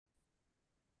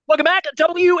Welcome back to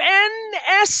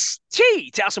WNST,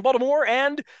 Towson, Baltimore,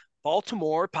 and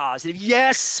Baltimore Positive.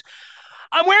 Yes,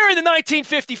 I'm wearing the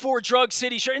 1954 Drug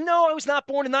City shirt. No, I was not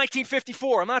born in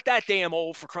 1954. I'm not that damn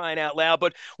old for crying out loud,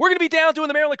 but we're going to be down doing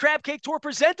the Maryland Crab Cake Tour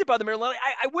presented by the Maryland.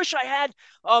 I wish I had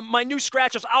my new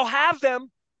scratch-offs. I'll have them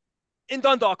in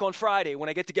Dundalk on Friday when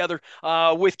I get together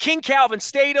with King Calvin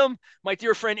Statham, my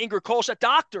dear friend Ingrid Kolstadt,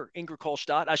 Dr. Ingrid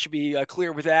Kolstadt. I should be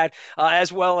clear with that,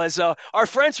 as well as our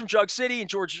friends from Jug City, and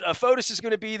George Fotis is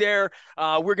going to be there.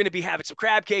 We're going to be having some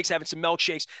crab cakes, having some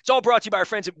milkshakes. It's all brought to you by our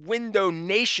friends at Window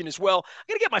Nation as well. I'm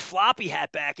going to get my floppy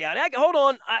hat back out. Hold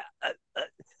on.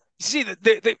 See,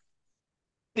 the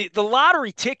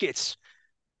lottery tickets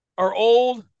are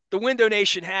old. The Window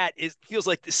Nation hat feels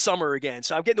like the summer again.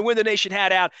 So I'm getting the Window Nation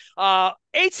hat out.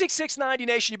 86690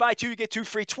 Nation. You buy two, you get two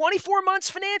free. 24 months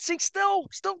financing still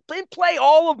in play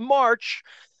all of March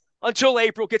until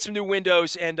April. Get some new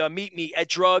windows and meet me at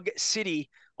Drug City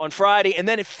on Friday, and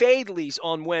then at Fadley's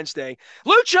on Wednesday.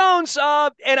 Luke Jones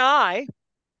and I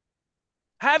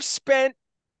have spent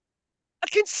a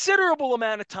considerable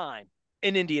amount of time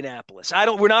in Indianapolis.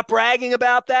 We're not bragging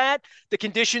about that. The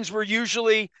conditions were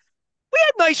usually we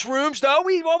had nice rooms, though.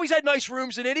 We've always had nice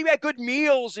rooms in Indy. We had good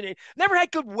meals in it. Never had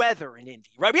good weather in Indy,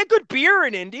 right? We had good beer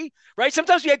in Indy, right?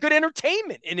 Sometimes we had good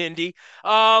entertainment in Indy.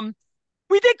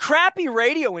 We did crappy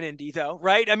radio in Indy, though,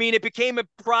 right? I mean, it became a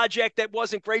project that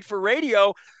wasn't great for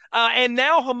radio. And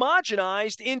now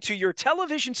homogenized into your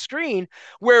television screen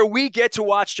where we get to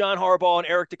watch John Harbaugh and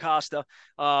Eric DeCosta,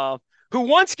 who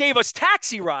once gave us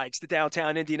taxi rides to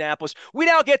downtown Indianapolis. We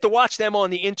now get to watch them on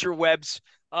the interwebs.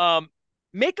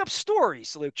 Make up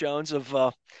stories, Luke Jones, of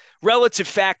relative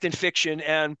fact and fiction.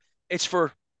 And it's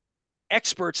for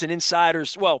experts and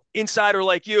insiders, well, insider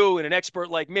like you and an expert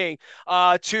like me,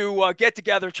 to get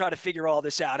together, try to figure all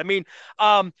this out. I mean,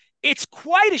 it's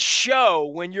quite a show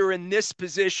when you're in this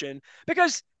position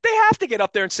because they have to get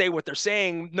up there and say what they're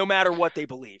saying, no matter what they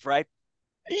believe, right?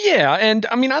 Yeah, and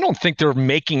I mean, I don't think they're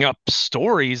making up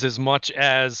stories as much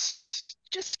as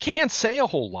just can't say a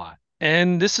whole lot.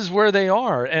 And this is where they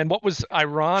are. And what was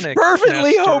ironic,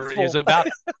 Fervently Nestor, is hopeful. about,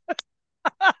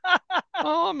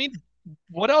 well, I mean,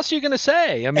 what else are you going to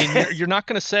say? I mean, you're not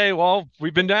going to say, well,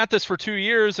 we've been at this for 2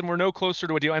 years and we're no closer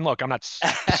to a deal. And look, I'm not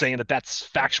saying that that's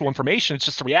factual information. It's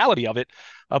just the reality of it.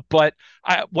 What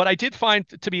I did find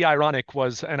to be ironic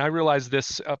was, and I realized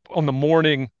this on the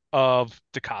morning of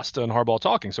DeCosta and Harbaugh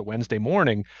talking, so Wednesday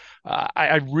morning,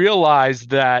 I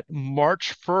realized that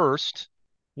March 1st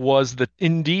was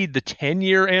indeed the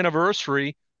 10-year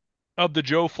anniversary of the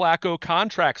Joe Flacco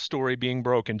contract story being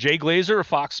broken. Jay Glazer of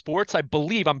Fox Sports, I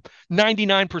believe, I'm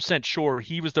 99% sure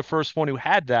he was the first one who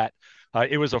had that.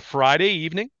 It was a Friday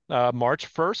evening,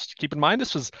 March 1st. Keep in mind,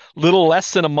 this was little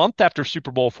less than a month after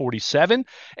Super Bowl 47.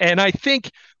 And I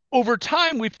think over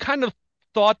time, we've kind of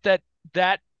thought that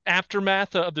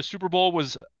aftermath of the Super Bowl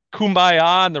was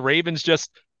kumbaya, and the Ravens just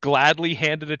gladly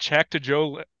handed a check to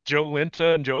Joe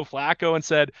Linta and Joe Flacco and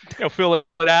said, fill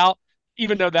it out,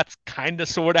 even though that's kind of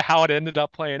sort of how it ended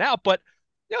up playing out. But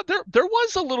there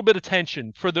was a little bit of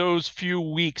tension for those few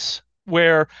weeks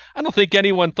where I don't think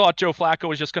anyone thought Joe Flacco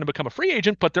was just going to become a free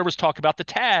agent, but there was talk about the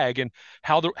tag and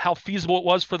how feasible it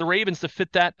was for the Ravens to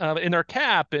fit that in their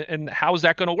cap, and how is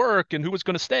that going to work, and who was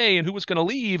going to stay and who was going to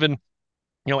leave. And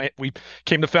we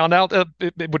came to find out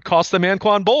it would cost them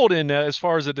Anquan Bolden as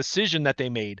far as a decision that they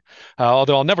made.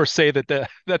 Although I'll never say that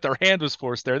their hand was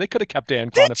forced there. They could have kept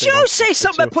Did Anquan if they Joe wanted say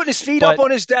something to. about putting his feet up But on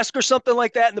his desk or something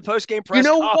like that in the post-game you press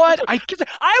know what? conference?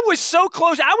 I was so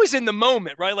close. I was in the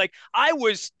moment, right? Like I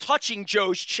was touching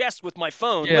Joe's chest with my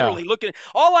phone, Yeah. literally looking.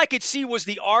 All I could see was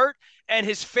the art and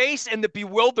his face and the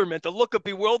bewilderment, the look of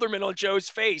bewilderment on Joe's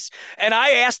face. And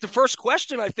I asked the first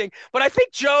question, I think, but I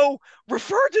think Joe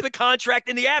referred to the contract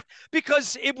in the app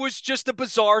because it was just a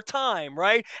bizarre time,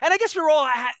 right? And I guess we were all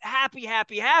happy.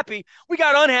 We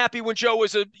got unhappy when Joe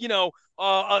was a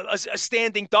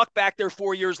standing duck back there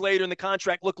 4 years later, and the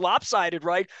contract looked lopsided,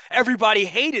 right? Everybody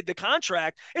hated the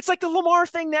contract. It's like the Lamar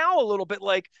thing now, a little bit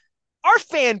like our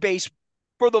fan base,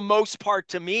 for the most part,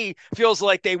 to me, feels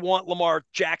like they want Lamar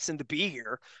Jackson to be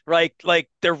here, right? Like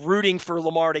they're rooting for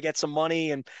Lamar to get some money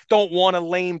and don't want a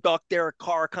lame duck Derek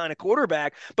Carr kind of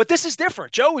quarterback. But this is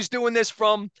different. Joe was doing this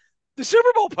from the Super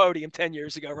Bowl podium 10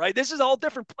 years ago, right? This is a whole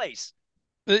different place.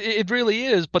 It really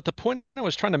is. But the point I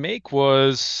was trying to make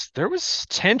was there was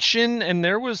tension, and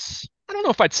there was, I don't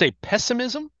know if I'd say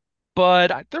pessimism,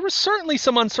 but there was certainly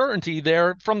some uncertainty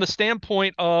there from the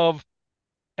standpoint of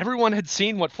everyone had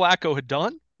seen what Flacco had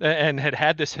done and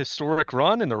had this historic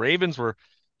run, and the Ravens were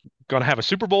going to have a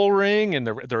Super Bowl ring, and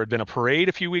there had been a parade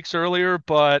a few weeks earlier.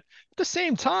 But at the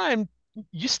same time,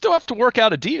 you still have to work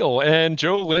out a deal. And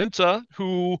Joe Linta,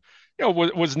 who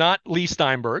was not Lee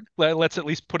Steinberg. Let's at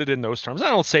least put it in those terms. I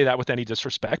don't say that with any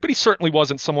disrespect, but he certainly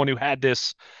wasn't someone who had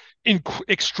this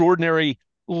extraordinary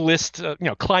list,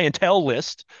 clientele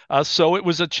list. So it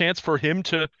was a chance for him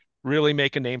to really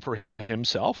make a name for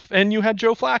himself. And you had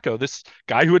Joe Flacco, this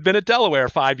guy who had been at Delaware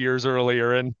 5 years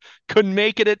earlier and couldn't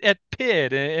make it at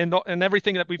Pitt and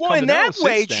everything that we've Well, come in to know that since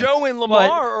way, then. Joe and But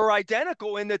Lamar are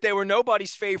identical in that they were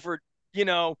nobody's you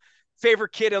know,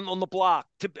 favorite kid on the block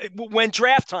when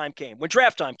draft time came. When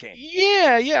draft time came.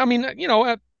 yeah.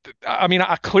 I mean,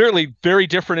 clearly very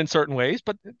different in certain ways,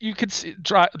 but you could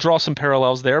draw some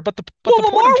parallels there. But Well, the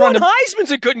point Lamar I'm trying won to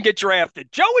Heisman's and couldn't get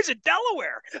drafted. Joe is at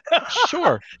Delaware.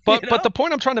 Sure. you But know? the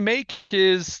point I'm trying to make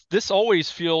is this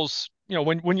always feels,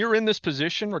 when you're in this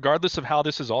position, regardless of how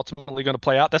this is ultimately going to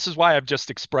play out, this is why I've just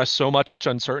expressed so much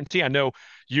uncertainty. I know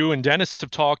you and Dennis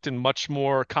have talked in much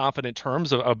more confident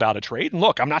terms about a trade. And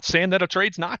look, I'm not saying that a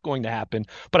trade's not going to happen,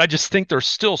 but I just think there's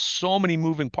still so many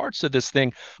moving parts to this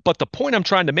thing. But the point I'm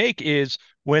trying to make is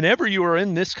whenever you are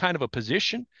in this kind of a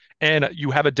position, and you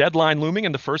have a deadline looming,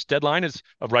 and the first deadline is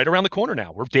right around the corner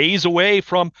now. We're days away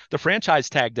from the franchise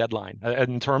tag deadline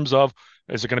in terms of,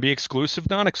 is it going to be exclusive,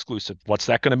 non-exclusive? What's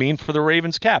that going to mean for the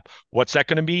Ravens cap? What's that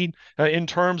going to mean in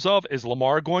terms of, is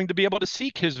Lamar going to be able to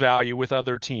seek his value with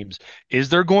other teams? Is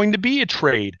there going to be a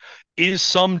trade? Is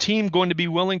some team going to be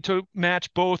willing to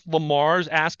match both Lamar's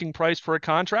asking price for a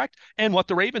contract and what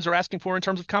the Ravens are asking for in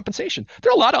terms of compensation?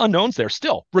 There are a lot of unknowns there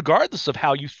still, regardless of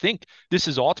how you think this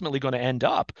is ultimately going to end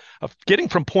up. Of getting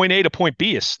from point A to point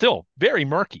B is still very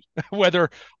murky. Whether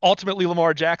ultimately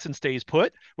Lamar Jackson stays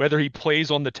put, whether he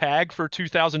plays on the tag for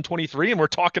 2023, and we're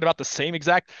talking about the same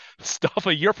exact stuff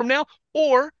a year from now,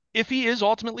 or if he is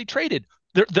ultimately traded.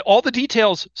 All the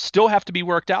details still have to be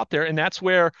worked out there, and that's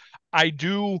where I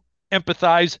do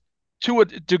empathize to a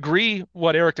degree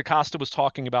what Eric DeCosta was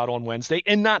talking about on Wednesday,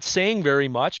 and not saying very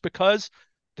much because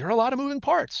there are a lot of moving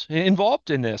parts involved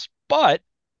in this. But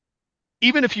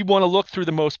even if you want to look through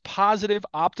the most positive,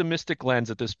 optimistic lens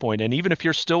at this point, and even if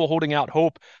you're still holding out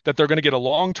hope that they're going to get a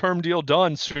long-term deal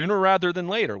done sooner rather than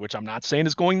later, which I'm not saying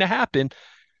is going to happen,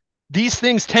 these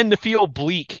things tend to feel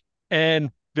bleak and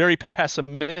very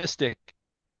pessimistic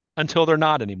until they're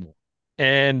not anymore.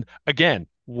 And again,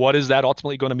 what is that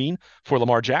ultimately going to mean for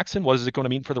Lamar Jackson? What is it going to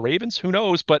mean for the Ravens? Who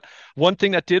knows? But one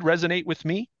thing that did resonate with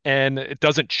me, and it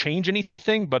doesn't change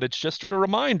anything, but it's just a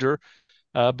reminder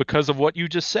because of what you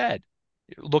just said,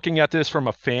 looking at this from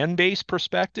a fan base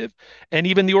perspective and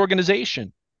even the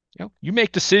organization. You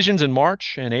make decisions in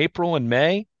March and April and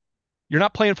May. You're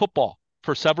not playing football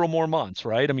for several more months,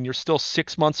 right? I mean, you're still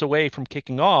 6 months away from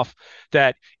kicking off.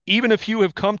 That even if you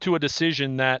have come to a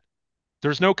decision that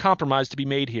there's no compromise to be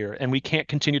made here and we can't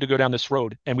continue to go down this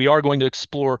road and we are going to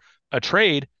explore a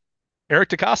trade, Eric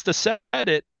DeCosta said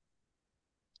it,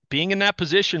 being in that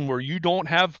position where you don't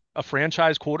have a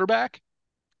franchise quarterback,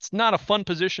 it's not a fun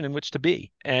position in which to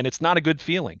be, and it's not a good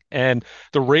feeling. And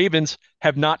the Ravens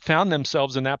have not found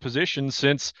themselves in that position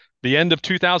since the end of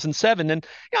 2007. And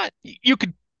yeah, you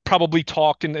could probably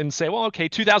talk and say, well, okay,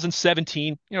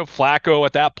 2017, Flacco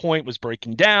at that point was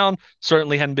breaking down,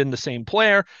 certainly hadn't been the same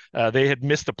player. They had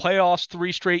missed the playoffs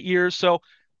 3 straight years. So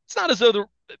it's not as though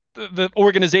the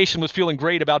organization was feeling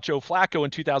great about Joe Flacco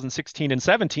in 2016 and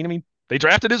 17. I mean, they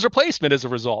drafted his replacement as a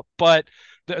result. But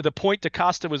the point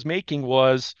DeCosta was making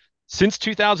was since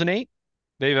 2008,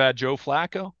 they've had Joe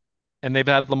Flacco and they've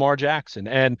had Lamar Jackson.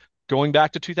 And going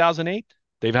back to 2008,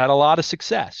 they've had a lot of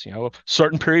success.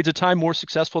 Certain periods of time more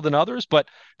successful than others, but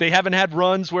they haven't had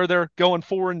runs where they're going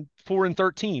 4-13,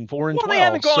 4 and Well, they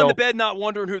haven't 12. gone to So bed not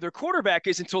wondering who their quarterback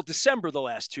is until December the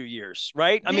last 2 years,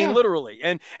 right? I mean, yeah, literally.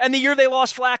 And the year they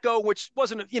lost Flacco, which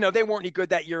wasn't, they weren't any good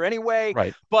that year anyway.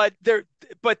 right. But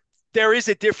there is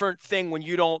a different thing when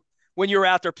you're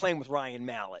out there playing with Ryan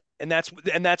Mallett. And that's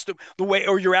the way,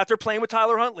 or you're out there playing with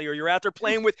Tyler Huntley, or you're out there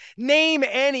playing with name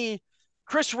any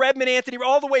Chris Redman, Anthony,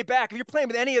 all the way back. If you're playing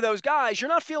with any of those guys, you're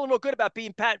not feeling real good about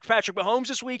beating Patrick Mahomes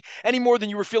this week any more than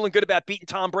you were feeling good about beating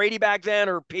Tom Brady back then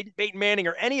or Peyton Manning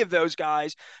or any of those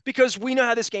guys, because we know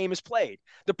how this game is played.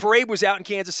 The parade was out in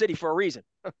Kansas City for a reason.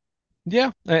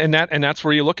 Yeah. And that's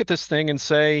where you look at this thing and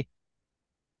say,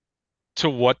 to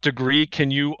what degree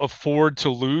can you afford to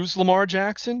lose Lamar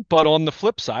Jackson? But on the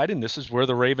flip side, and this is where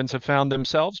the Ravens have found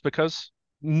themselves, because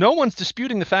no one's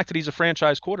disputing the fact that he's a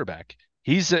franchise quarterback.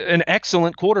 He's an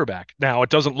excellent quarterback. Now, it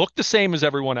doesn't look the same as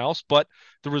everyone else, but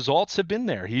the results have been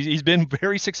there. He's been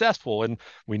very successful, and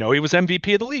we know he was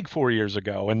MVP of the league 4 years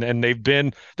ago, and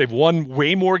they've won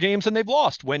way more games than they've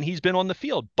lost when he's been on the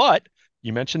field. But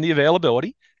you mentioned the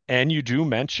availability, and you do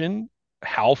mention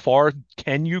how far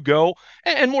can you go?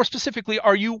 And more specifically,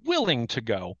 are you willing to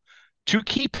go to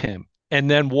keep him? And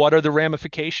then what are the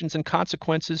ramifications and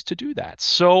consequences to do that?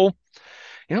 So,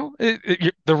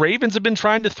 the Ravens have been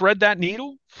trying to thread that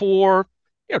needle for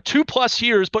 2+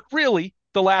 years, but really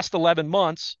the last 11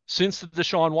 months since the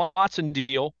Deshaun Watson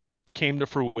deal came to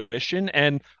fruition,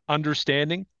 and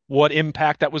understanding what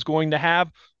impact that was going to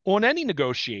have on any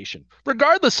negotiation,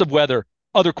 regardless of whether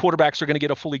other quarterbacks are going to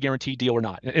get a fully guaranteed deal or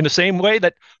not. In the same way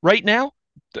that right now,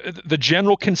 the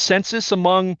general consensus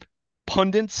among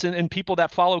pundits and people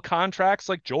that follow contracts,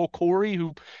 like Joel Corey,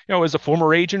 who is a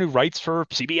former agent who writes for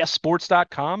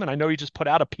CBSSports.com, and I know he just put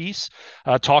out a piece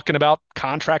talking about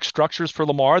contract structures for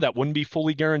Lamar that wouldn't be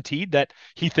fully guaranteed, that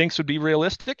he thinks would be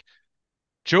realistic.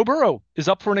 Joe Burrow is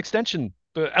up for an extension,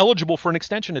 eligible for an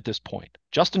extension at this point.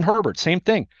 Justin Herbert, same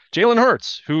thing. Jalen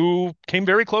Hurts, who came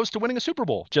very close to winning a Super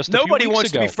Bowl just a few Nobody weeks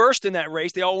wants to be ago. first in that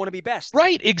race. They all want to be best.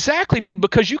 Right, exactly.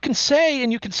 Because you can say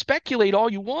and you can speculate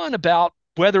all you want about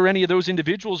whether any of those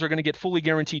individuals are going to get fully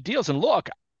guaranteed deals. And look,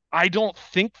 I don't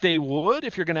think they would,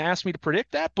 if you're going to ask me to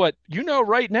predict that. But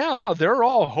right now, they're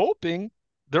all hoping,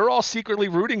 they're all secretly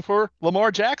rooting for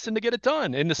Lamar Jackson to get it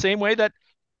done, in the same way that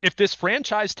if this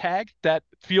franchise tag that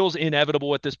feels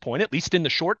inevitable at this point, at least in the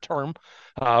short term,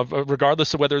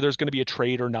 regardless of whether there's going to be a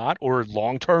trade or not, or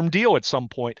long-term deal at some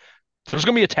point, there's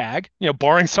going to be a tag,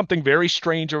 barring something very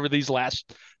strange over these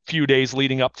last few days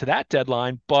leading up to that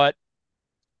deadline. But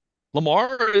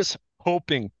Lamar is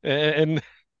hoping, and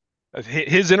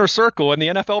his inner circle and the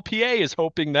NFLPA is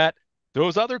hoping, that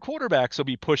those other quarterbacks will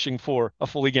be pushing for a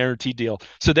fully guaranteed deal.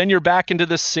 So then you're back into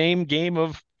the same game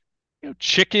of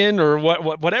chicken, or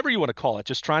whatever you want to call it,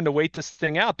 just trying to wait this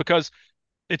thing out. Because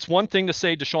it's one thing to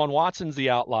say Deshaun Watson's the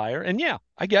outlier, and yeah,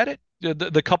 I get it.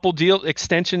 The couple deal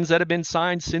extensions that have been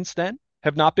signed since then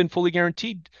have not been fully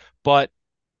guaranteed. But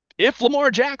if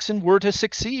Lamar Jackson were to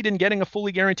succeed in getting a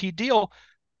fully guaranteed deal,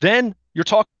 then you're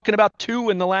talking about two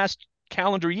in the last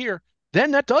calendar year. Then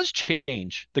that does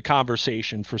change the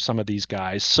conversation for some of these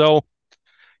guys. So,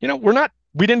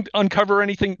 we didn't uncover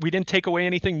anything. We didn't take away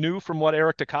anything new from what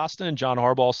Eric DeCosta and John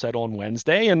Harbaugh said on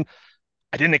Wednesday. And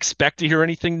I didn't expect to hear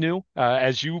anything new,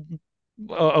 as you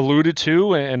alluded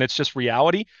to, and it's just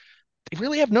reality. They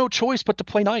really have no choice but to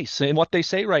play nice in what they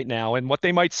say right now, and what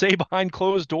they might say behind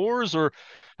closed doors, or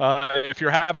if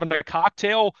you're having a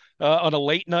cocktail on a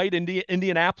late night in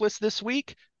Indianapolis this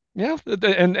week,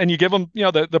 and you give them,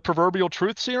 the proverbial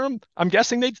truth serum. I'm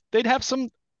guessing they'd have some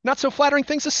not so flattering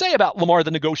things to say about Lamar the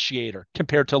negotiator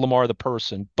compared to Lamar the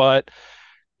person. But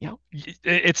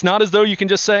it's not as though you can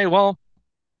just say, well,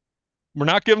 we're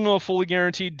not giving him a fully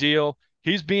guaranteed deal,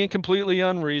 he's being completely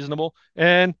unreasonable,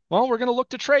 and well, we're going to look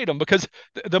to trade him. Because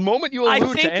the moment you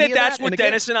allude to any of that's that, what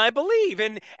Dennis and I believe.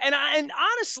 And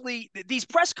honestly, these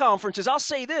press conferences, I'll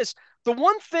say this: the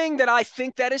one thing that I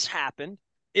think that has happened,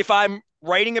 if I'm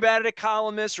writing about it at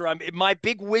Columnist, or my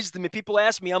big wisdom, if people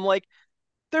ask me, I'm like,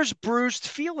 there's bruised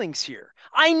feelings here.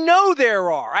 I know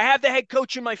there are. I have the head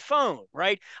coach in my phone,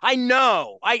 right? I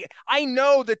know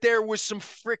that there was some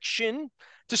friction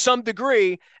to some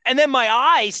degree. And then my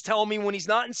eyes tell me when he's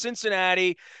not in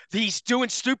Cincinnati, he's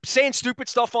saying stupid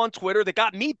stuff on Twitter that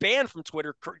got me banned from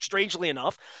Twitter, strangely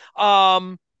enough.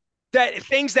 That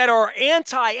things that are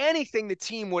anti anything the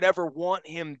team would ever want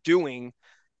him doing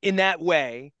in that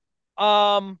way.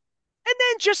 And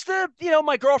then just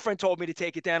my girlfriend told me to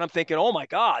take it down. I'm thinking, oh my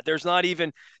God, there's not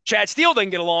even Chad Steele doesn't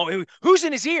get along. Who's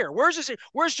in his ear?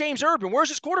 Where's James Urban? Where's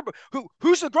his quarterback?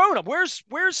 Who's the grown up? Where's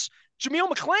Jameel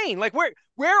McClain? Like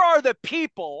where are the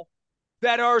people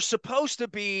that are supposed to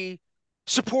be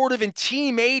supportive and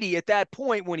team 80 at that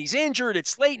point when he's injured?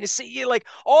 It's late in the season. Like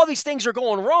all these things are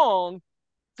going wrong.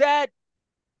 That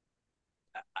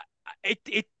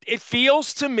it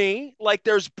feels to me like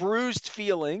there's bruised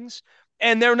feelings,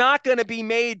 and they're not going to be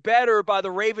made better by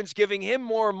the Ravens giving him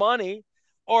more money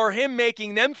or him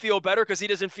making them feel better, because he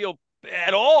doesn't feel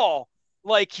at all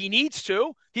like he needs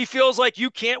to. He feels like,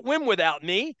 you can't win without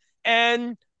me,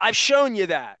 and I've shown you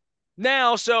that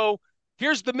now. So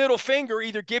here's the middle finger: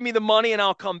 either give me the money and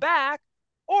I'll come back,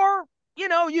 or you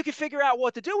can figure out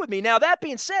what to do with me. Now, that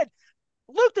being said,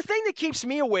 Luke, the thing that keeps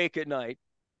me awake at night,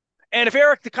 and if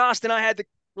Eric DeCosta and I had the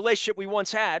relationship we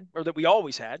once had, or that we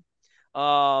always had,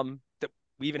 that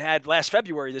we even had last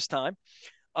February this time,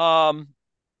 then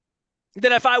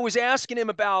if I was asking him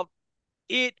about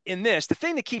it in this, the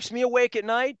thing that keeps me awake at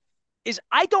night is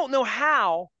I don't know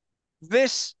how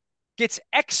this gets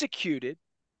executed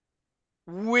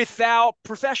without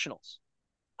professionals.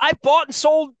 I bought and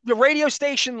sold the radio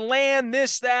station, land,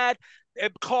 this, that,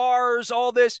 cars,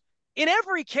 all this. In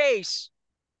every case,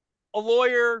 a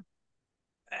lawyer,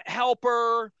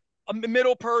 helper, a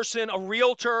middle person, a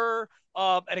realtor,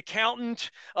 an accountant,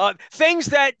 things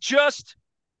that just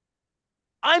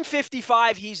I'm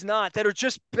 55, he's not, that are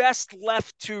just best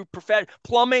left to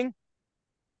plumbing,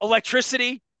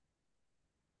 electricity,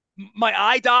 my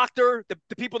eye doctor,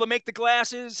 the people that make the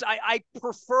glasses. I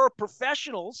prefer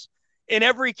professionals in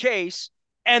every case.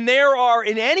 And there are,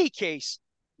 in any case,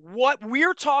 what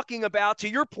we're talking about, to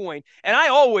your point, and I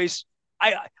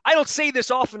don't say this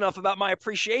often enough about my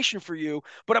appreciation for you,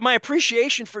 but my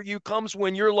appreciation for you comes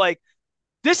when you're like,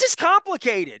 this is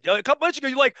complicated. A couple months ago,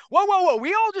 you're like, whoa, whoa, whoa,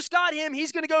 we all just got him.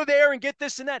 He's going to go there and get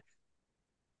this and that.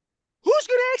 Who's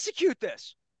going to execute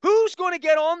this? Who's going to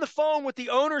get on the phone with the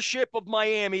ownership of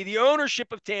Miami, the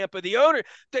ownership of Tampa,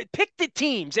 pick the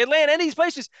teams, Atlanta, any of these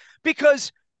places?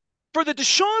 Because for the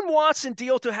Deshaun Watson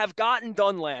deal to have gotten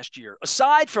done last year,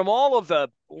 aside from all of the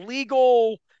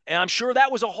legal, and I'm sure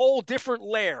that was a whole different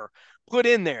layer put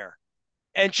in there,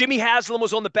 and Jimmy Haslam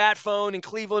was on the bat phone in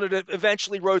Cleveland and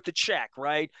eventually wrote the check,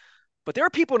 right? But there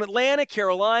are people in Atlanta,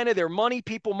 Carolina, they're money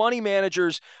people, money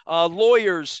managers,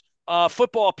 lawyers,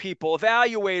 football people,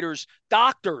 evaluators,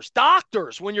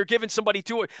 doctors. When you're giving somebody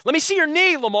to it, let me see your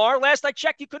knee, Lamar. Last I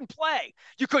checked, you couldn't play.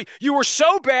 You were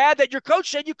so bad that your coach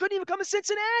said you couldn't even come to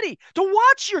Cincinnati to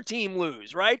watch your team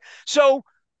lose, right? So,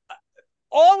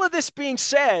 all of this being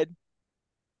said,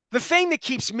 the thing that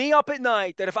keeps me up at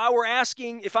night, that if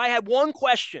I had one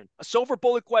question, a silver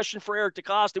bullet question for Eric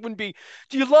DeCosta, it wouldn't be,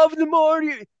 do you love Lamar?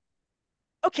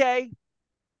 Okay,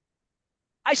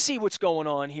 I see what's going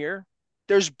on here.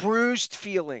 There's bruised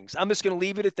feelings. I'm just going to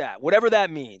leave it at that, whatever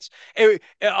that means. They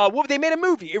made a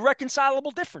movie,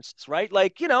 Irreconcilable Differences, right?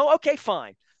 Like, okay,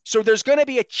 fine. So there's going to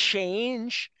be a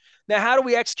change. Now, how do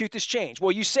we execute this change?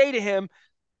 Well, you say to him,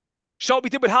 so what we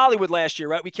did with Hollywood last year,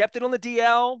 right? We kept it on the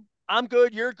DL. I'm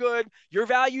good. You're good. Your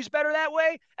value's better that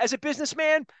way. As a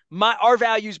businessman, our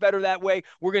value's better that way.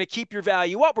 We're going to keep your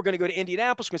value up. We're going to go to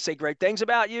Indianapolis. We're going to say great things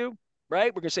about you,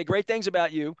 right? We're going to say great things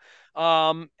about you.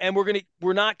 And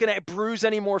we're not going to bruise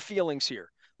any more feelings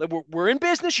here. Like we're in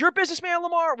business. You're a businessman,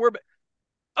 Lamar.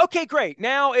 Okay, great.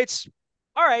 Now it's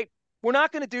all right. We're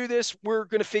not going to do this. We're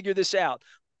going to figure this out.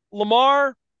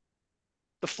 Lamar,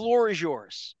 the floor is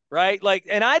yours, right? Like,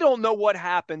 and I don't know what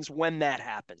happens when that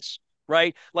happens,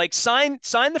 right? Like sign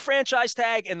the franchise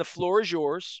tag and the floor is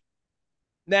yours.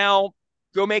 Now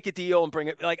go make a deal and bring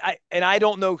it. I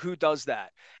don't know who does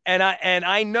that. And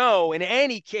I know in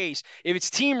any case, if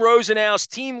it's Team Rosenhaus,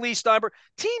 Team Lee Steinberg,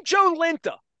 Team Joe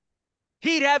Linta,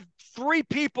 he'd have three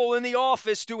people in the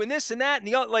office doing this and that and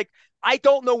the other. Like, I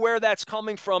don't know where that's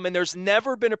coming from. And there's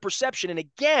never been a perception. And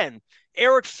again,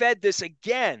 Eric fed this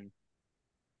again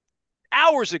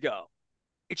hours ago.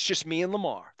 It's just me and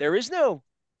Lamar. There's no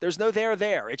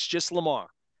there. It's just Lamar.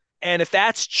 And if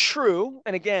that's true,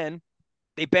 and again,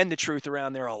 they bend the truth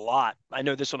around there a lot. I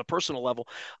know this on a personal level.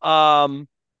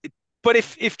 But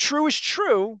if true is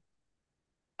true,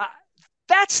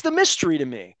 that's the mystery to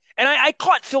me. And I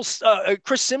caught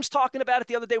Chris Sims talking about it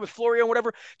the other day with Florio and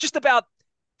whatever, just about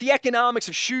the economics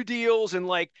of shoe deals and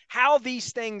like how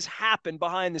these things happen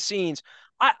behind the scenes.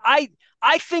 I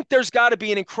think there's got to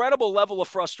be an incredible level of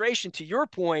frustration, to your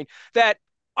point, that,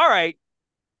 all right,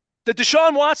 the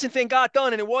Deshaun Watson thing got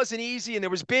done and it wasn't easy and there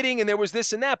was bidding and there was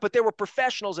this and that, but there were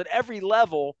professionals at every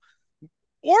level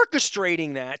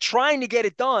orchestrating that, trying to get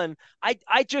it done.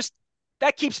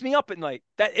 That keeps me up at night.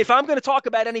 That if I'm going to talk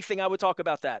about anything, I would talk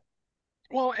about that.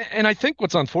 Well, and I think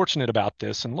what's unfortunate about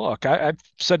this, and look, I've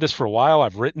said this for a while,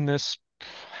 I've written this,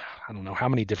 I don't know how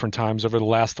many different times over the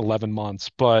last 11 months,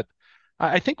 but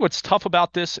I think what's tough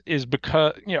about this is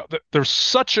because, there's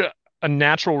such a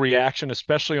natural reaction,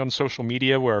 especially on social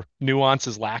media where nuance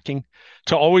is lacking,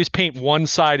 to always paint one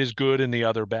side as good and the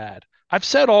other bad. I've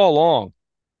said all along,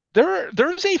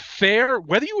 there's a fair,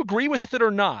 whether you agree with it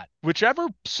or not, whichever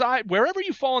side, wherever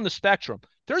you fall on the spectrum,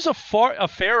 there's a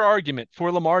fair argument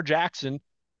for Lamar Jackson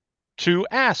to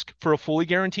ask for a fully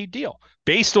guaranteed deal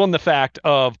based on the fact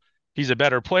of he's a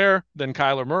better player than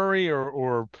Kyler Murray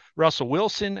or Russell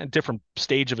Wilson at a different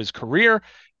stage of his career,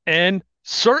 and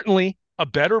certainly a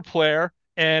better player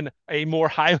and a more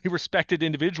highly respected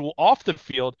individual off the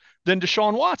field than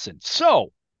Deshaun Watson.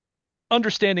 So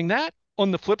understanding that,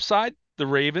 on the flip side, the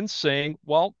Ravens saying,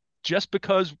 well, just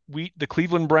because the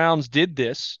Cleveland Browns did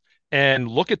this and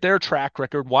look at their track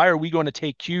record, why are we going to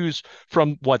take cues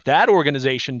from what that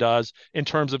organization does in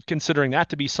terms of considering that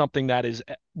to be something that is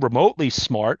remotely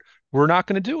smart? We're not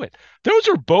going to do it. Those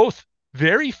are both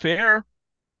very fair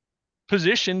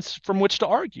positions from which to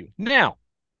argue. Now,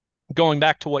 going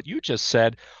back to what you just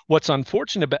said, what's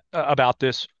unfortunate about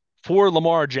this for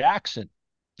Lamar Jackson,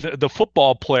 the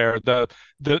football player,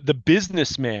 the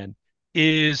businessman,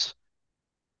 is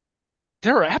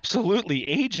There are absolutely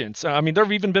agents. I mean, there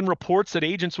have even been reports that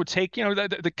agents would take,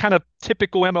 the kind of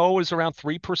typical MO is around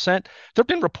 3%. There have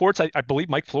been reports, I believe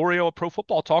Mike Florio of Pro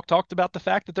Football Talk talked about the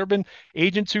fact that there have been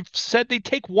agents who've said they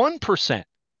take 1%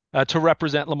 to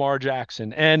represent Lamar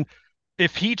Jackson. And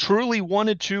if he truly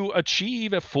wanted to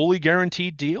achieve a fully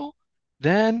guaranteed deal,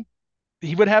 then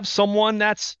he would have someone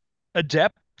that's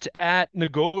adept at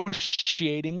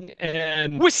negotiating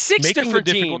and With six making the different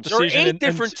difficult teams or decision. eight And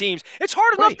different teams. It's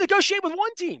hard enough right. to negotiate with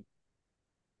one team,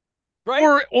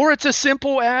 right? Or it's as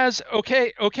simple as,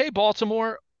 okay,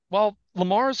 Baltimore, well,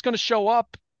 Lamar's going to show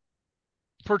up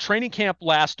for training camp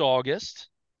last August,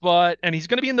 and he's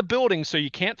going to be in the building, so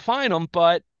you can't fine him,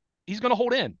 but he's going to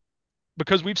hold in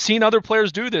because we've seen other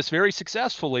players do this very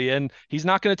successfully, and he's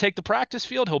not going to take the practice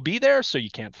field. He'll be there, so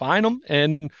you can't fine him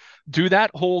and do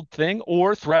that whole thing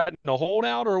or threaten a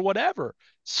holdout or whatever.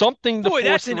 Something to Boy, force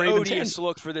that's the an Ravens' hand. odious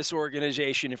look for this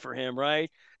organization and for him, right?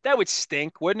 That would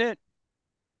stink, wouldn't it?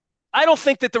 I don't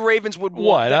think that the Ravens would want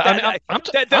What? that. I mean, I'm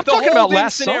The talking about hold in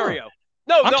last summer. scenario.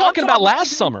 No, I'm no, I'm talking about talking.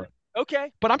 last summer.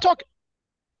 Okay. But I'm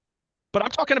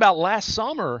talking about last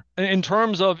summer in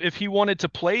terms of if he wanted to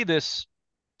play this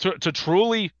to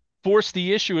truly force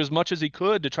the issue as much as he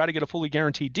could to try to get a fully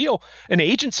guaranteed deal. An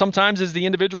agent sometimes is the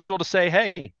individual to say,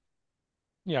 hey,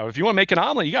 if you want to make an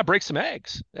omelet, you got to break some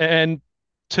eggs. And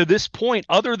to this point,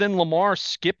 other than Lamar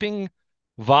skipping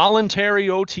voluntary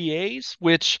OTAs,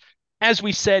 which, as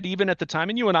we said, even at the time,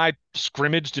 and you and I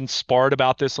scrimmaged and sparred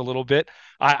about this a little bit,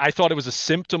 I thought it was a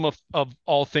symptom of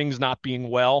all things not being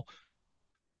well,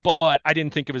 but I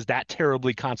didn't think it was that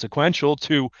terribly consequential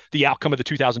to the outcome of the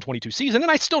 2022 season.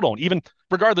 And I still don't, even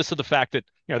regardless of the fact that,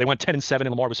 they went 10-7 and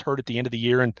Lamar was hurt at the end of the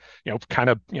year and, kind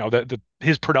of,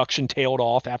 his production tailed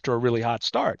off after a really hot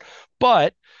start.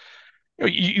 But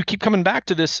you keep coming back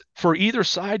to this for either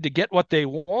side to get what they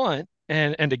want.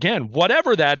 And again,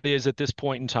 whatever that is at this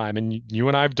point in time, and you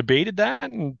and I have debated that,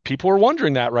 and people are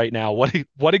wondering that right now.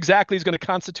 What exactly is going to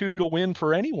constitute a win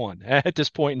for anyone at this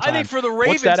point in I think time? for the What's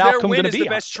Ravens, that their outcome win going to is the be?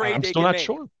 best trade I'm they still can not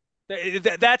make.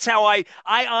 sure. That's how I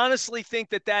honestly think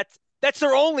that's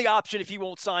their only option if he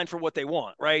won't sign for what they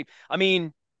want, right? I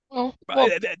mean, Well,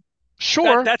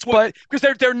 sure, that's what but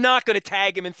because they're not going to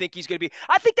tag him and think he's going to be.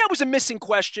 I think that was a missing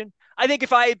question. I think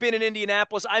if I had been in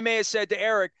Indianapolis, I may have said to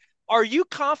Eric, "Are you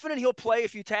confident he'll play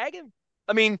if you tag him?"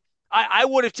 I mean, I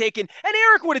would have taken, and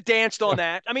Eric would have danced on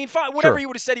that. I mean, fine, whatever sure. he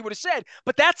would have said, he would have said.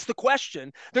 But that's the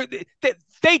question.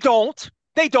 They don't.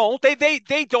 They don't.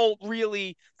 They don't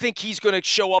really think he's going to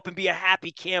show up and be a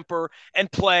happy camper and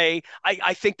play.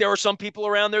 I think there are some people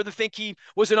around there that think he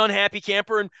was an unhappy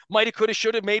camper and might have, could have,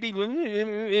 should have, maybe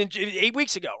 8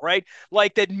 weeks ago, right?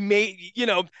 Like that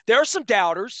there are some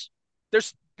doubters.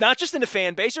 There's not just in the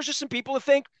fan base. There's just some people that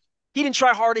think he didn't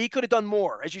try harder. He could have done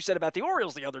more, as you said about the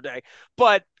Orioles the other day.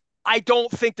 But I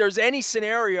don't think there's any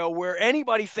scenario where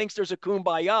anybody thinks there's a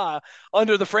kumbaya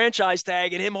under the franchise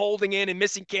tag and him holding in and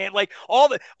missing can't like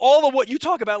all of what you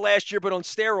talk about last year, but on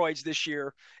steroids this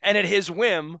year and at his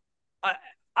whim. I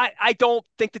I don't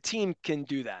think the team can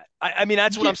do that. I mean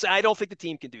that's what Yeah, I'm saying. I don't think the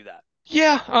team can do that.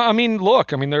 yeah. I mean,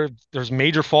 look, I mean, there's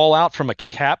major fallout from a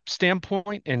cap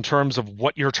standpoint in terms of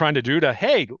what you're trying to do to,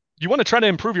 hey, you want to try to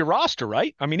improve your roster,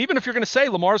 right? I mean, even if you're going to say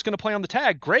Lamar's going to play on the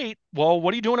tag, great. Well,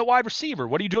 what are you doing at wide receiver?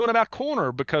 What are you doing about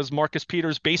corner? Because Marcus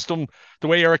Peters, based on the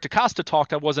way Eric DeCosta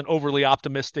talked, I wasn't overly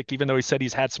optimistic, even though he said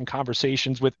he's had some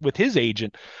conversations with his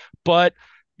agent. But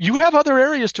you have other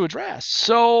areas to address.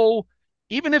 So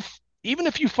even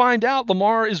if you find out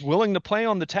Lamar is willing to play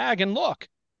on the tag, and look,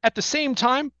 at the same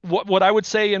time, what I would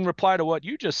say in reply to what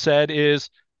you just said is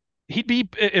he'd be,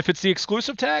 if it's the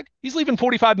exclusive tag, he's leaving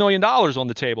 $45 million on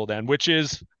the table then, which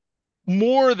is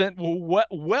more than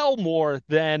well more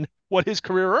than what his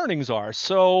career earnings are.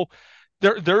 So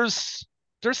there's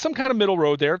some kind of middle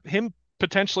road there. Him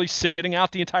potentially sitting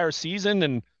out the entire season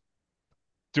and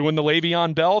doing the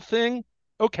Le'Veon Bell thing.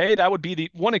 Okay, that would be the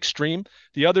one extreme.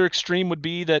 The other extreme would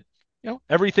be that,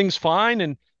 everything's fine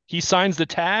and he signs the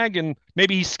tag and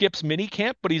maybe he skips mini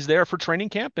camp, but he's there for training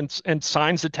camp and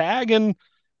signs the tag and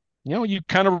you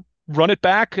kind of run it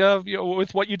back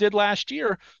with what you did last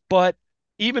year. But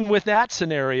even with that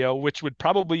scenario, which would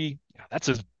probably that's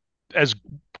as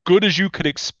good as you could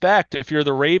expect if you're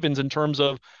the Ravens in terms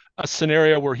of a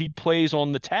scenario where he plays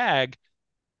on the tag.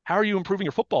 How are you improving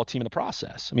your football team in the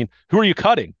process? I mean, who are you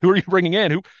cutting? Who are you bringing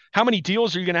in? How many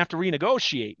deals are you going to have to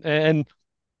renegotiate? And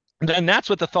then that's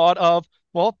with the thought of,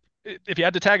 well, if you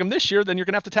had to tag him this year, then you're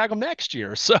going to have to tag him next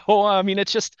year. So, I mean,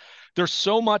 it's just, there's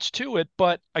so much to it.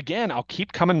 But again, I'll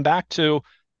keep coming back to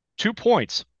 2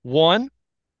 points. One,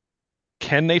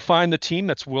 can they find the team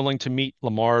that's willing to meet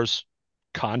Lamar's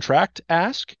contract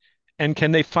ask? And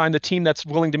can they find the team that's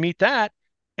willing to meet that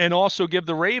and also give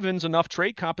the Ravens enough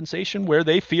trade compensation where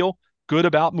they feel good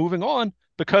about moving on?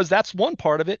 Because that's one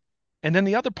part of it. And then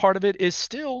the other part of it is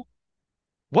still,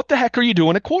 what the heck are you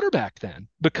doing at quarterback then?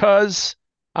 Because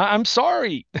I'm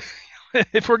sorry.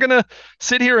 If we're going to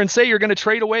sit here and say you're going to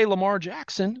trade away Lamar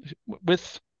Jackson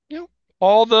with, you know,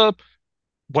 all the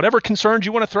whatever concerns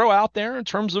you want to throw out there in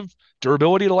terms of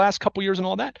durability the last couple years and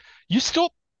all that,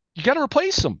 you got to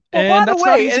replace them, Well, by and the that's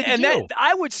not way, easy to and that do.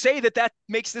 I would say that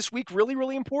makes this week really,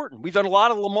 really important. We've done a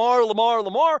lot of Lamar,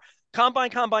 combine.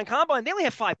 They only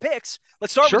have 5 picks.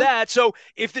 Let's start with Sure. that. So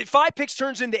if the 5 picks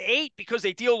turns into 8 because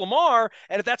they deal Lamar,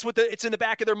 and if that's what it's in the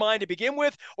back of their mind to begin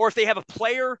with, or if they have a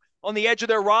player on the edge of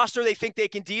their roster they think they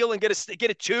can deal and get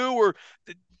a 2, or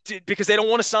because they don't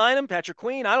want to sign him, Patrick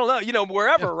Queen, I don't know, Yeah.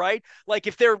 wherever, right? Like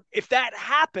if that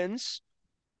happens,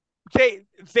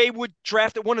 they would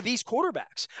draft one of these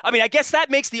quarterbacks. I mean, I guess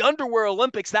that makes the underwear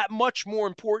Olympics that much more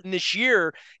important this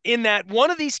year, in that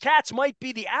one of these cats might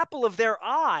be the apple of their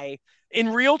eye in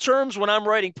real terms when I'm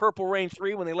writing Purple Rain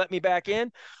 3 when they let me back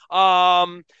in.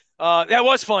 That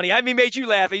was funny. I mean, made you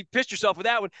laugh. You pissed yourself with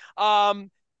that one.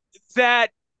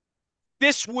 That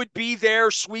this would be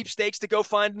their sweepstakes to go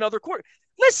find another quarter.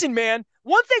 Listen, man,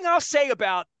 one thing I'll say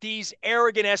about these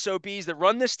arrogant SOBs that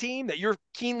run this team that you're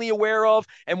keenly aware of,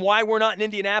 and why we're not in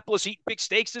Indianapolis eating big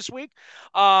steaks this week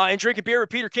and drinking beer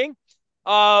with Peter King,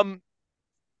 um,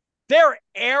 they're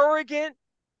arrogant,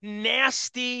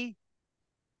 nasty.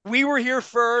 We were here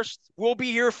first. We'll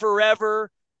be here forever.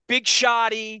 Big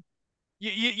shoddy.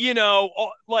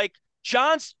 Like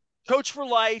John's coach for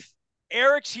life.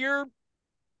 Eric's here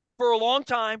for a long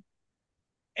time.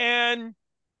 And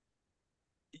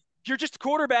you're just a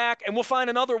quarterback, and we'll find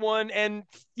another one. And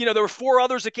there were 4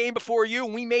 others that came before you,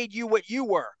 and we made you what you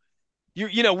were.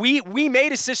 We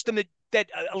made a system that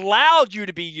allowed you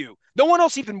to be you. No one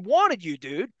else even wanted you,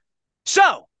 dude.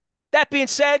 So that being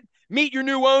said, meet your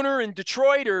new owner in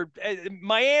Detroit or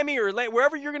Miami or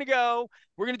wherever you're going to go.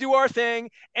 We're going to do our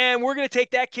thing, and we're going to take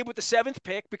that kid with the 7th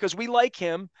pick because we like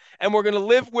him, and we're going to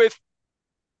live with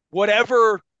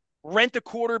whatever. Rent a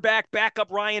quarterback, back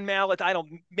up Ryan Mallett. I don't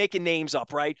making names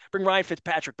up, right? Bring Ryan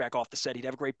Fitzpatrick back off the set. He'd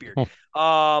have a great beard.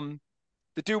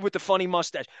 The dude with the funny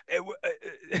mustache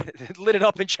lit it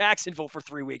up in Jacksonville for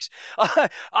 3 weeks.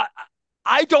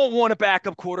 I don't want a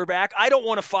backup quarterback. I don't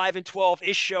want a 5-12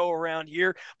 ish show around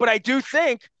here. But I do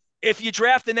think if you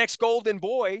draft the next golden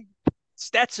boy,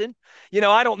 Stetson,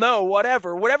 I don't know,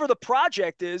 whatever the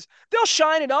project is, they'll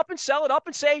shine it up and sell it up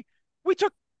and say, we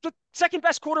took the second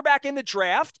best quarterback in the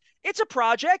draft. It's a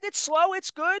project. It's slow.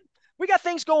 It's good. We got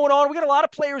things going on. We got a lot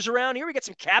of players around here. We got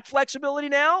some cap flexibility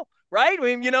now, right? I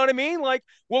mean, you know what I mean? Like,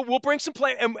 we'll bring some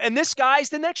play. And this guy's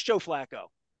the next Joe Flacco.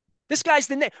 This guy's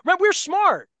the next. Right? We're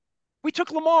smart. We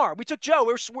took Lamar. We took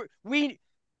Joe.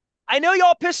 I know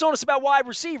y'all piss on us about wide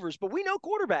receivers, but we know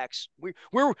quarterbacks.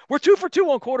 We're 2 for 2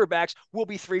 on quarterbacks. We'll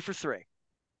be 3 for 3.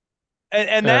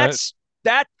 And Uh, that's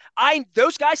that.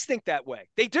 Those guys think that way.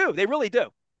 They do. They really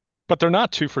do. but they're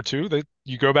not 2 for 2.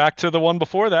 You go back to the one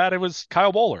before that, it was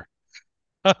Kyle Bowler.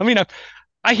 I mean,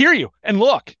 I hear you. And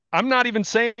look, I'm not even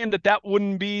saying that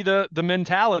wouldn't be the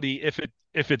mentality if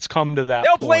it's come to that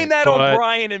They'll blame point. that on But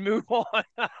Brian and move on.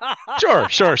 sure.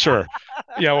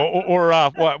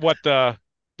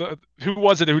 Or who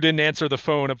was it who didn't answer the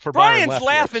phone for Byron Brian's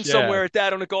laughing Leftwich? Yeah. somewhere at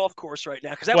that on the golf course right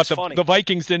now because that What was the funny. the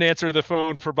Vikings didn't answer the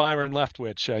phone for Byron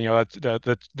Leftwich,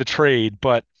 the trade,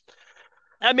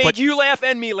 That but made you laugh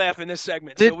and me laugh in this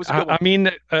segment, so it was a good I one.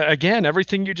 mean, again,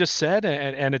 everything you just said,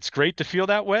 and it's great to feel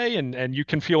that way, and you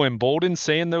can feel emboldened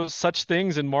saying those such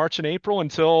things in March and April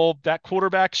until that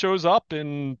quarterback shows up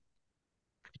and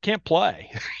you can't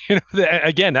play.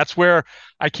 Again, that's where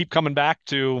I keep coming back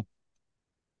to.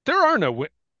 There are no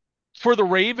for the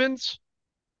Ravens.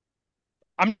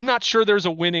 I'm not sure there's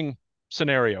a winning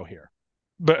scenario here,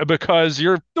 but because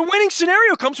you're The winning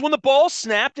scenario comes when the ball's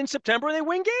snapped in September and they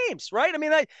win games, right? I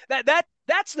mean,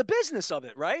 that's the business of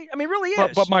it, right? I mean, it really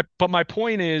but is. my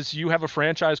point is you have a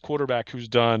franchise quarterback who's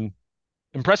done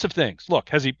impressive things. Look,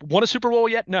 has he won a Super Bowl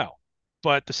yet? No.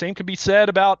 But the same can be said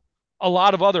about a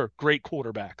lot of other great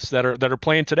quarterbacks that are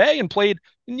playing today and played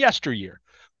in yesteryear.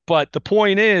 But the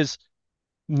point is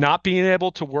not being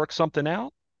able to work something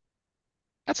out.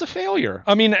 That's a failure.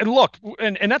 I mean, and look,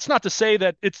 and that's not to say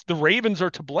that it's the Ravens are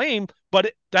to blame,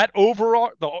 but the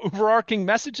overarching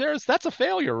message there is that's a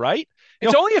failure, right? You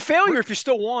It's know, only a failure if you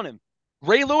still want him.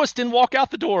 Ray Lewis didn't walk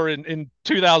out the door in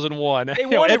 2001. They Ed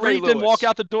wanted Ray Reed didn't walk Lewis.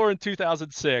 out the door in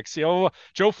 2006. Joe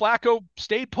Flacco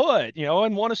stayed put,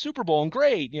 and won a Super Bowl and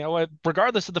great,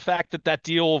 regardless of the fact that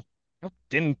deal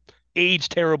didn't age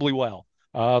terribly well.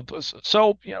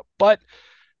 So, but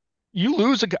you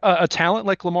lose a talent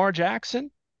like Lamar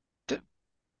Jackson, th-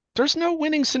 there's no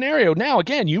winning scenario. Now,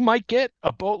 again, you might get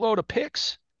a boatload of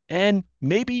picks, and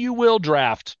maybe you will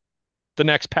draft the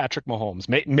next Patrick Mahomes.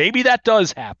 Maybe that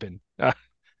does happen.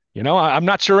 I'm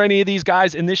not sure any of these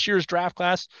guys in this year's draft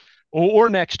class or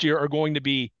next year are going to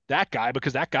be that guy,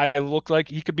 because that guy looked like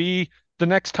he could be the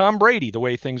next Tom Brady the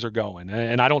way things are going.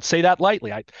 And I don't say that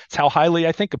lightly. It's how highly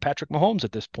I think of Patrick Mahomes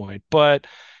at this point. But,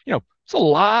 it's a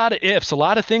lot of ifs. A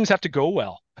lot of things have to go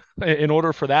well in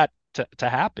order for that to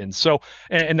happen. So,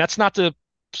 and that's not to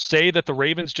say that the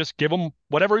Ravens just give him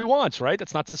whatever he wants, right?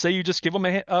 That's not to say you just give him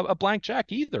a blank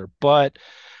check either. But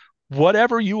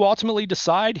whatever you ultimately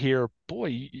decide here,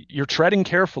 boy, you're treading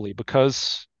carefully,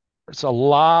 because there's a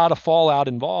lot of fallout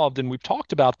involved. And we've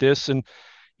talked about this. And,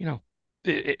 you know,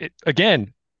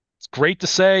 again, it's great to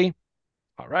say,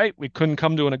 all right, we couldn't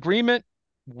come to an agreement.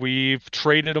 We've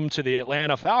traded them to the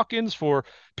Atlanta Falcons for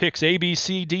picks A, B,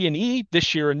 C, D, and E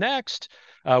this year and next.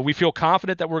 We feel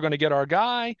confident that we're going to get our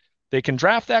guy. They can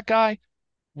draft that guy.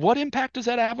 What impact does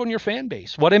that have on your fan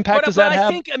base? What impact does But that I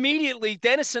have? think immediately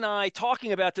Dennis and I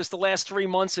talking about this the last 3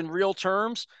 months in real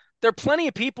terms. There are plenty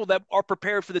of people that are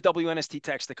prepared for the WNST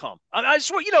text to come. I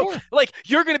just want Sure, like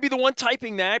you're going to be the one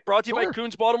typing that. Brought to you by sure.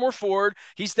 Coons Baltimore Ford.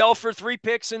 He's dealt for 3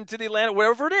 picks into the Atlanta,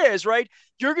 whatever it is, right?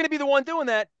 You're going to be the one doing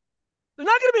that. There's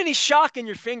not going to be any shock in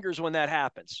your fingers when that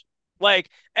happens. Like,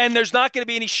 and there's not going to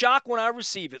be any shock when I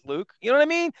receive it, Luke. You know what I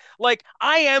mean? Like,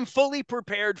 I am fully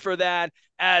prepared for that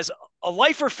as a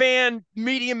lifer fan,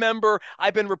 media member.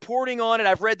 I've been reporting on it.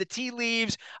 I've read the tea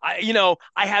leaves. I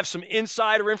have some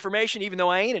insider information, even though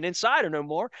I ain't an insider no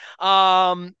more.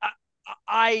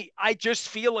 I just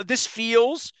feel this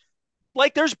feels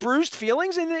like there's bruised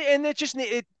feelings, and it just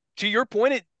to your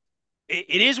point,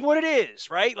 it is what it is,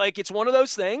 right? Like it's one of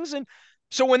those things. And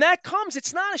so when that comes,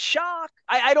 it's not a shock.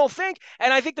 I don't think.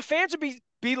 And I think the fans would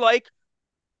be like,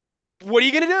 what are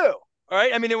you going to do? All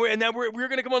right. I mean, and then we're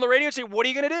going to come on the radio and say, what are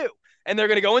you going to do? And they're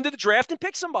going to go into the draft and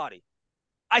pick somebody.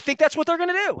 I think that's what they're going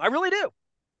to do. I really do.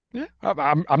 Yeah,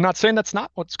 I'm not saying that's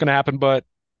not what's going to happen, but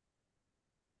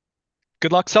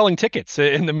good luck selling tickets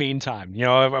in the meantime.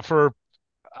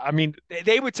 I mean,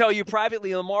 They would tell you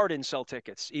privately Lamar didn't sell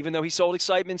tickets, even though he sold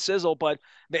excitement sizzle. But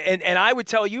and I would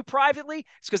tell you privately,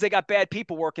 it's because they got bad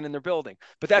people working in their building.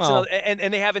 But that's another, well,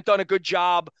 and they haven't done a good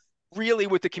job really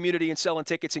with the community and selling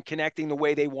tickets and connecting the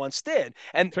way they once did.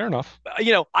 And fair enough.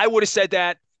 I would have said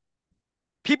that.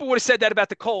 People would have said that about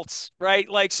the Colts, right?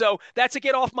 Like, so that's a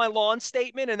get off my lawn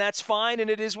statement, and that's fine, and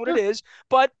it is what it Yeah, is.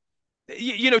 But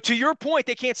to your point,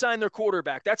 they can't sign their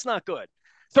quarterback. That's not good.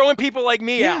 Throwing people like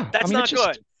me out. yeah. I That's mean, it's not good.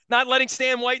 just Not letting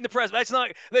Stan White in the press. That's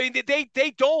not.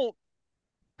 They don't.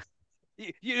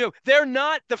 They're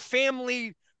not the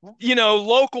family.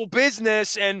 Local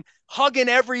business and hugging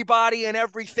everybody and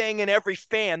everything and every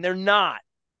fan. They're not.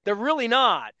 They're really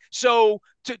not. So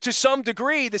to some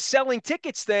degree, the selling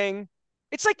tickets thing,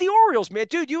 it's like the Orioles, man.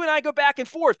 Dude, you and I go back and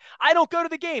forth. I don't go to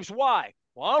the games. Why?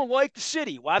 Well, I don't like the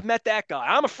city. Well, I've met that guy.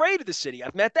 I'm afraid of the city.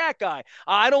 I've met that guy.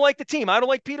 I don't like the team. I don't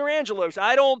like Peter Angelos.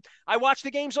 I don't. I watch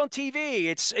the games on TV.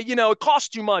 It costs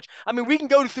too much. I mean, we can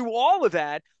go through all of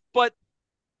that, but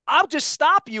I'll just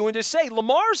stop you and just say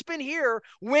Lamar's been here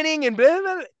winning and blah,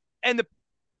 blah, blah, and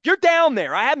you're down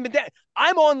there. I haven't been down.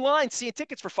 I'm online seeing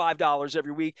tickets for $5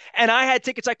 every week, and I had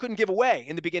tickets I couldn't give away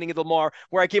in the beginning of Lamar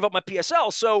where I gave up my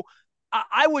PSL. So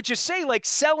I would just say, like,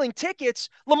 selling tickets.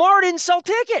 Lamar didn't sell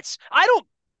tickets. I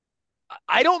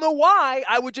don't know why.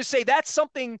 I would just say that's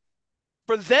something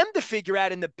for them to figure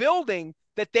out in the building,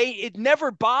 that it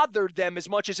never bothered them as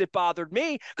much as it bothered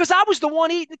me, because I was the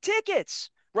one eating the tickets,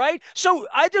 right? So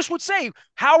I just would say,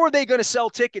 how are they going to sell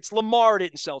tickets? Lamar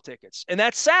didn't sell tickets, and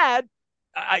that's sad.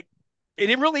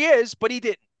 It really is, but he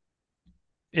didn't.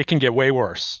 it can get way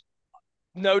worse.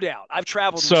 No doubt. I've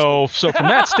traveled in sleep. So from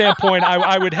that standpoint,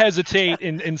 I would hesitate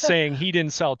in saying he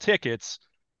didn't sell tickets.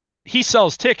 He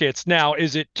sells tickets. Now,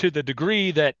 is it to the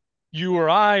degree that you or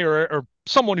I or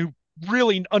someone who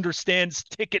really understands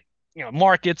ticket,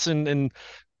 markets and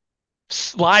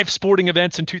live sporting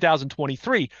events in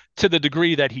 2023 to the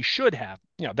degree that he should have?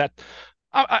 That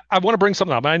I want to bring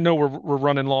something up. I know we're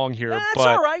running long here, That's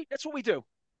all but right. That's what we do.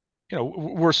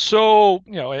 we're so,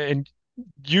 and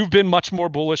you've been much more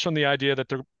bullish on the idea that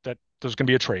there's going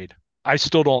to be a trade. I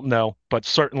still don't know, but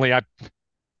certainly I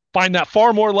find that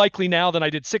far more likely now than I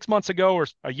did 6 months ago or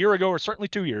a year ago or certainly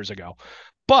 2 years ago.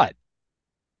 But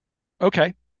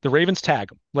okay, the Ravens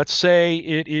tag him. Let's say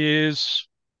it is,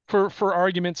 for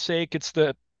argument's sake, it's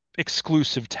the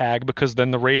exclusive tag, because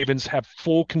then the Ravens have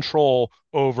full control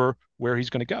over where he's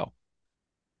going to go.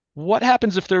 What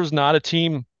happens if there's not a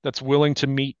team that's willing to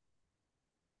meet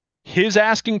his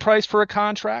asking price for a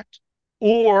contract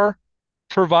or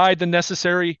provide the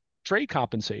necessary trade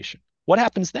compensation. What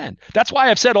happens then? That's why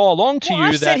I've said all along to Well,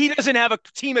 I've you said that, he doesn't have a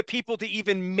team of people to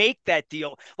even make that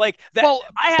deal. Like that, well,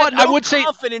 I have but I no would say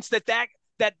confidence that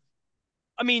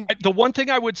I mean, the one thing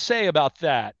I would say about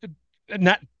that, and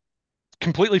that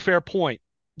completely fair point,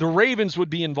 the Ravens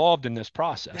would be involved in this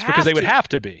process because have they would to. have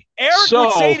to be. Eric would So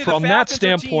say to the from that Falcons or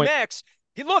Team standpoint, X,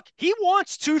 hey, look, he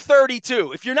wants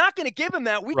 232. If you're not going to give him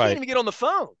that, we can't right, even get on the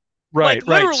phone. Like right.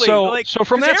 literally, So like so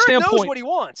from because that Eric knows standpoint, what he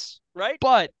wants, right?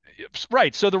 but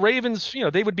right, so the Ravens,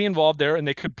 they would be involved there and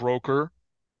they could broker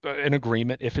an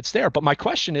agreement if it's there. But my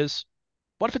question is,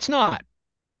 what if it's not?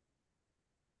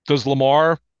 Does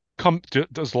Lamar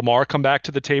does Lamar come back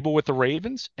to the table with the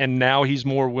Ravens and now he's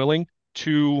more willing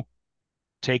to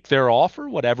take their offer,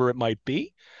 whatever it might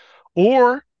be?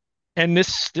 Or, and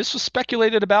this was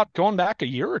speculated about going back a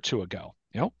year or two ago,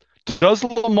 does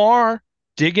Lamar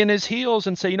dig in his heels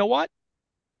and say, you know what?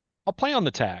 I'll play on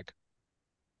the tag.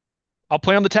 I'll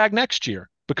play on the tag next year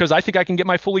because I think I can get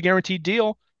my fully guaranteed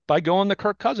deal by going the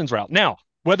Kirk Cousins route. Now,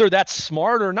 whether that's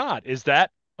smart or not, is that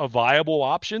a viable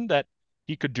option that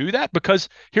he could do that? Because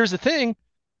here's the thing,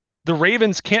 the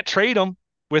Ravens can't trade him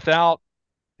without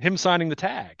him signing the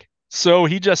tag. So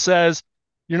he just says,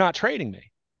 you're not trading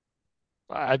me.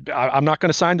 I'm not going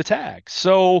to sign the tag.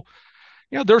 So,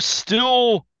 there's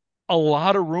still a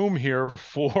lot of room here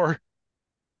for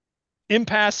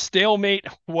impasse, stalemate,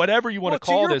 whatever you want to Well, to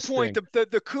call your this point, thing.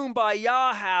 the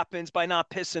kumbaya happens by not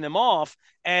pissing him off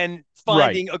and Right.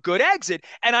 finding a good exit.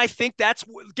 And I think that's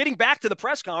getting back to the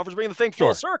press conference, bringing the thing full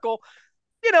Sure. circle.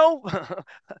 You know,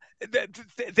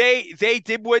 they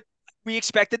did what we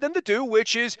expected them to do,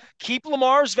 which is keep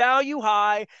Lamar's value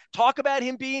high, talk about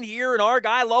him being here and our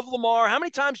guy love Lamar. How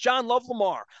many times John loved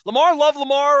Lamar? Lamar loved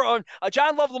Lamar on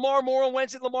John loved Lamar more on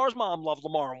Wednesday. Lamar's mom loved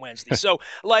Lamar on Wednesday. So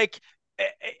like,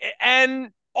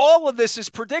 and all of this is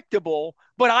predictable,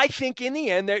 but I think in the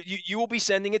end that you will be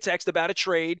sending a text about a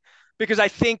trade because I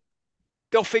think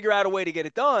they'll figure out a way to get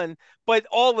it done. But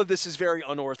all of this is very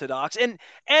unorthodox,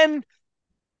 and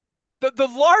the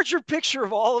larger picture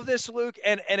of all of this, Luke,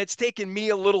 and it's taken me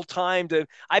a little time to.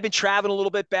 I've been traveling a little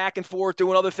bit back and forth,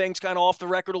 doing other things, kind of off the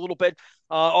record a little bit,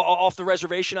 off the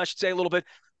reservation, I should say a little bit.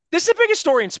 This is the biggest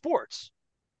story in sports.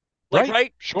 Like, Right.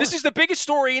 right? This Sure. is the biggest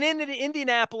story in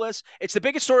Indianapolis. It's the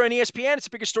biggest story on ESPN. It's the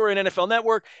biggest story on NFL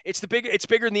Network. It's bigger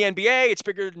than the NBA. It's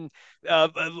bigger than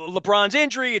LeBron's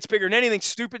injury. It's bigger than anything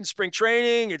stupid in spring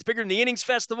training. It's bigger than the innings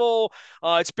festival.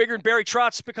 It's bigger than Barry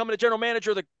Trotz becoming a general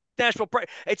manager of the Nashville.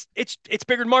 It's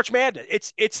bigger than March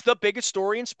Madness. It's the biggest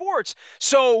story in sports.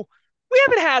 So we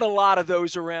haven't had a lot of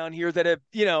those around here that have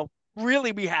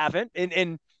really we haven't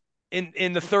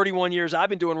in the 31 years I've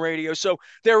been doing radio. So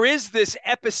there is this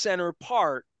epicenter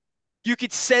part. You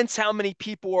could sense how many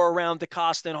people are around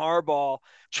DeCosta and Harbaugh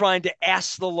trying to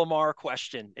ask the Lamar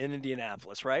question in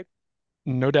Indianapolis, right?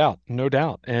 No doubt. No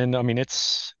doubt. And I mean,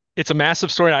 it's a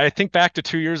massive story. I think back to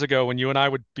 2 years ago when you and I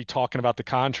would be talking about the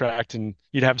contract and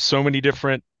you'd have so many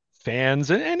different fans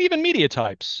and even media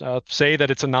types say that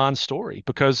it's a non-story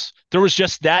because there was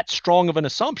just that strong of an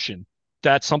assumption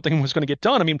that something was going to get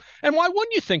done. I mean, and why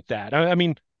wouldn't you think that? I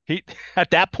mean, he at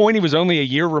that point he was only a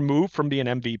year removed from being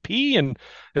MVP, and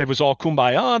it was all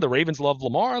kumbaya. The Ravens love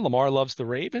Lamar, Lamar loves the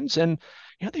Ravens, and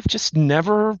they've just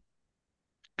never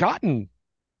gotten.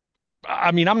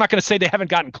 I mean, I'm not going to say they haven't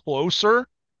gotten closer,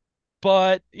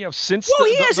 but since Well,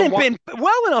 he the hasn't one, been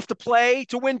well enough to play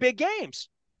to win big games.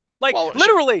 Like well,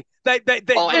 literally, that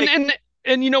well, and like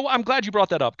and I'm glad you brought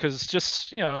that up because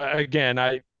just again,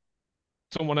 I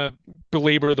don't want to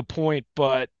belabor the point,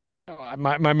 but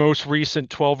my most recent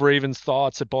 12 Ravens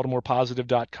thoughts at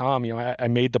BaltimorePositive.com, I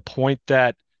made the point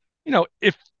that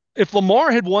if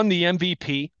Lamar had won the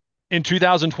MVP in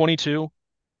 2022,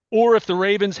 or if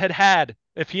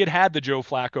he had had the Joe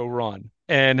Flacco run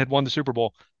and had won the Super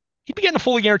Bowl, he'd be getting a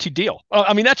fully guaranteed deal.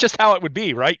 I mean, that's just how it would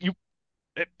be, right?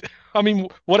 It, I mean,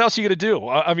 what else are you going to do?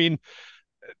 I mean,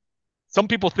 some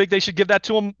people think they should give that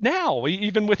to him now,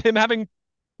 even with him having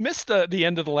missed the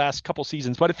end of the last couple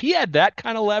seasons. But if he had that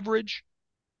kind of leverage,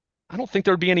 I don't think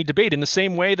there'd be any debate in the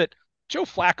same way that Joe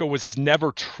Flacco was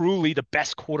never truly the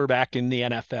best quarterback in the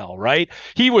NFL, right?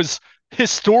 He was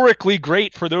historically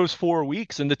great for those 4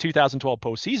 weeks in the 2012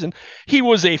 postseason. He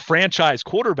was a franchise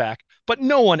quarterback, but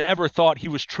no one ever thought he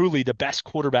was truly the best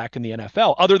quarterback in the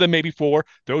NFL, other than maybe for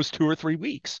those 2 or 3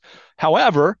 weeks.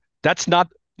 However, that's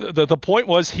not the point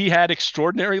was he had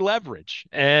extraordinary leverage.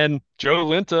 And Joe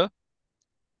Linta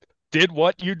did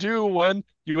what you do when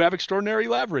you have extraordinary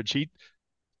leverage. He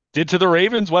did to the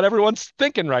Ravens what everyone's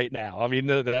thinking right now. I mean,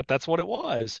 that's what it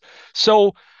was.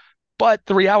 So, but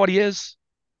the reality is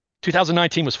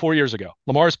 2019 was 4 years ago.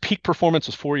 Lamar's peak performance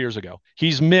was 4 years ago.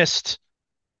 He's missed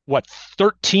what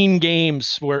 13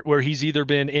 games where he's either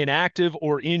been inactive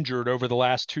or injured over the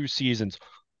last 2 seasons.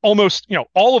 Almost,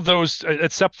 all of those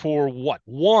except for what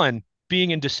one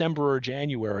being in December or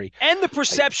January. And the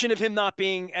perception of him not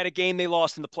being at a game they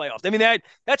lost in the playoffs. I mean,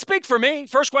 that's big for me.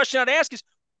 First question I'd ask is,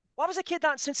 why was that kid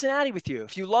not in Cincinnati with you?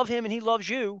 If you love him and he loves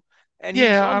you and he's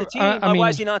on Yeah, the team, I why mean,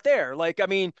 is he not there? Like, I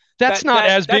mean, that's not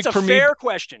as that's big a for me. fair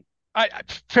question.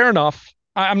 Fair enough.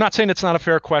 I'm not saying it's not a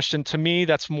fair question. To me,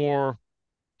 that's more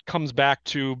comes back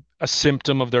to a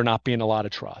symptom of there not being a lot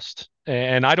of trust.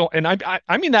 And I don't, and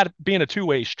I mean that being a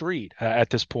two-way street at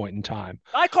this point in time.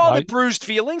 I call it bruised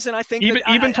feelings, and I think that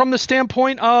Even from the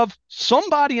standpoint of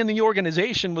somebody in the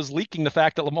organization was leaking the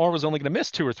fact that Lamar was only going to miss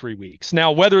 2 or 3 weeks.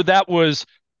 Now, whether that was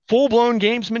full-blown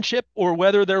gamesmanship or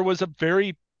whether there was a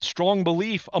very strong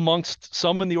belief amongst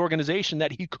some in the organization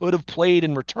that he could have played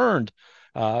and returned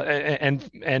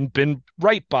and been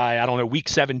right by, I don't know, week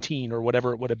 17 or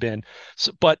whatever it would have been.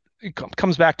 So, but it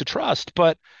comes back to trust.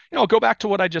 But, go back to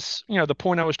what I just, the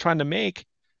point I was trying to make.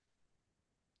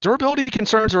 Durability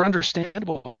concerns are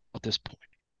understandable at this point.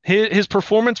 His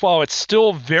performance, while it's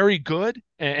still very good,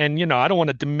 and I don't want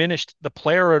to diminish the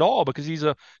player at all because he's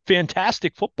a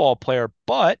fantastic football player,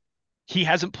 but he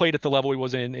hasn't played at the level he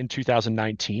was in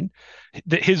 2019.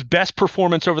 His best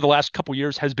performance over the last couple of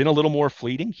years has been a little more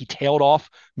fleeting. He tailed off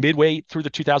midway through the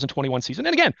 2021 season.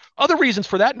 And again, other reasons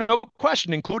for that, no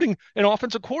question, including an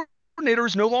offensive coordinator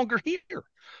is no longer here.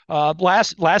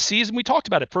 Last season, we talked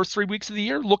about it. First 3 weeks of the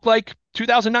year looked like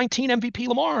 2019 MVP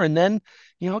Lamar, and then,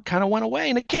 it kind of went away.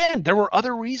 And again, there were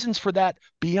other reasons for that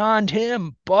beyond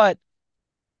him. But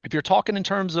if you're talking in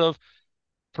terms of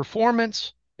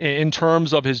performance, in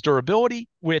terms of his durability,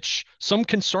 which some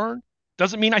concern,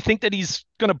 doesn't mean I think that he's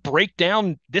going to break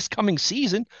down this coming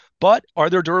season, but are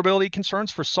there durability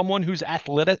concerns for someone whose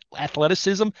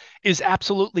athleticism is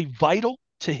absolutely vital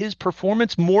to his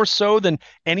performance more so than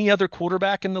any other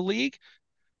quarterback in the league?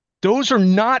 Those are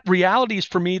not realities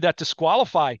for me that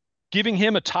disqualify giving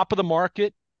him a top of the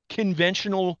market,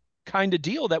 conventional kind of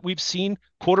deal that we've seen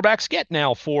quarterbacks get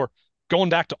now for going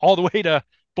back to all the way to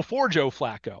before Joe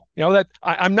Flacco. That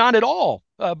I'm not at all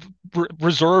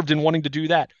reserved in wanting to do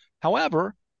that.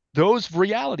 However, those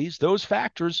realities, those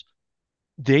factors,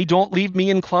 they don't leave me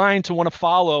inclined to want to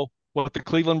follow what the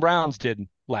Cleveland Browns did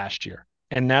last year.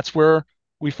 And that's where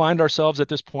we find ourselves at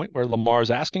this point where Lamar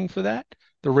is asking for that.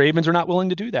 The Ravens are not willing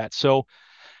to do that. So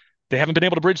they haven't been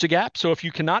able to bridge the gap. So if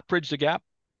you cannot bridge the gap,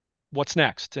 what's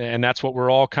next? And that's what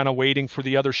we're all kind of waiting for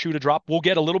the other shoe to drop. We'll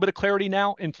get a little bit of clarity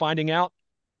now in finding out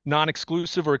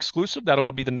non-exclusive or exclusive. That'll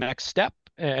be the next step.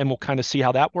 And we'll kind of see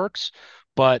how that works.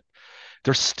 But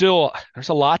there's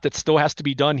a lot that still has to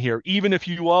be done here, even if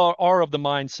you are of the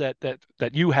mindset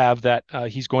that you have that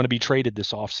he's going to be traded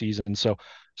this offseason. So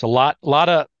it's a lot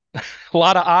of a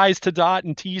lot of I's to dot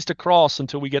and T's to cross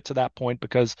until we get to that point,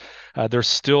 because there's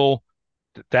still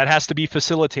that has to be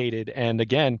facilitated. And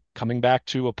again, coming back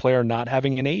to a player not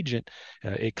having an agent,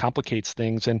 it complicates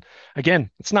things. And again,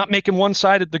 it's not making one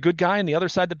side the good guy and the other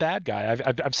side the bad guy.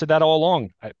 I've said that all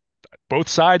along. Both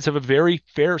sides have a very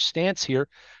fair stance here.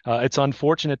 It's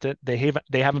unfortunate that they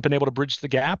haven't been able to bridge the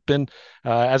gap. And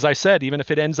as I said, even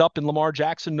if it ends up in Lamar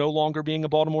Jackson no longer being a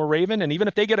Baltimore Raven, and even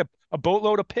if they get a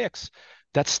boatload of picks,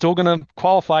 that's still going to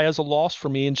qualify as a loss for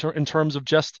me in terms of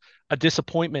just a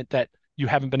disappointment that you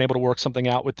haven't been able to work something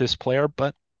out with this player.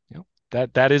 But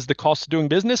that is the cost of doing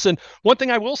business. And one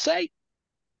thing I will say,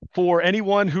 for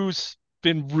anyone who's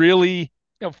been really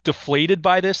deflated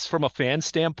by this from a fan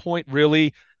standpoint,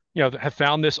 really have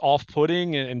found this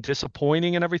off-putting and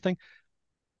disappointing and everything,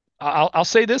 I'll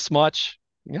say this much.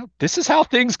 This is how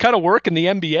things kind of work in the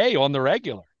NBA on the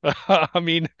regular. I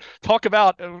mean, talk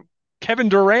about Kevin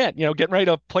Durant, getting ready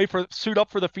to suit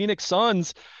up for the Phoenix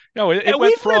Suns.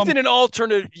 We've lived in an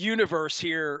alternate universe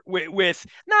here with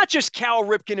not just Cal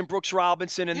Ripken and Brooks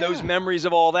Robinson and those memories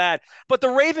of all that, but the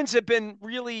Ravens have been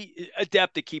really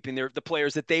adept at keeping the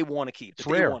players that they want to keep. It's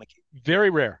rare. Very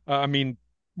rare. I mean,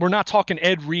 we're not talking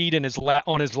Ed Reed and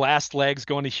on his last legs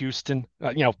going to Houston.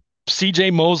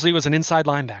 C.J. Mosley was an inside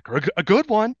linebacker, a good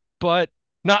one, but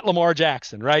not Lamar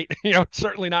Jackson, right?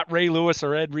 Certainly not Ray Lewis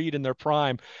or Ed Reed in their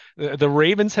prime. The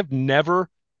Ravens have never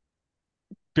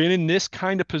been in this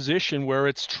kind of position where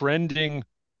it's trending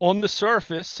on the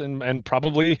surface and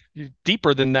probably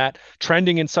deeper than that,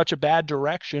 trending in such a bad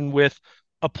direction with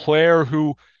a player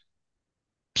who,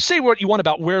 say what you want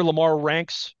about where Lamar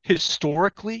ranks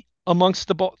historically amongst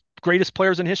the greatest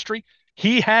players in history.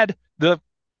 He had the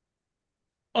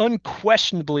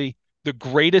unquestionably the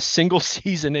greatest single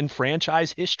season in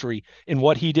franchise history in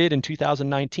what he did in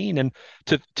 2019. And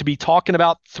to be talking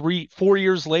about 4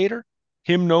 years later,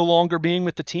 him no longer being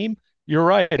with the team, you're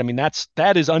right. I mean,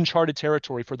 that is uncharted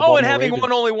territory for the Oh, and Baltimore having won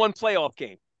Ravens. only one playoff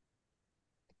game,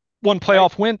 One right?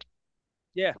 playoff win,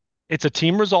 Yeah. it's a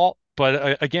team result,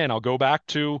 but again, I'll go back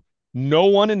to no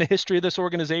one in the history of this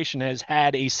organization has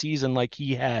had a season like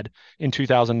he had in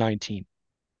 2019.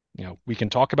 We can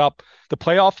talk about the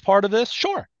playoff part of this.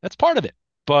 Sure, that's part of it.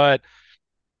 But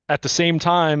at the same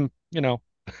time,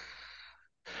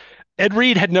 Ed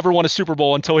Reed had never won a Super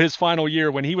Bowl until his final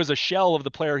year when he was a shell of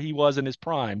the player he was in his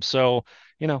prime. So,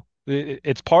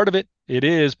 it's part of it. It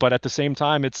is, but at the same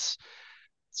time, it's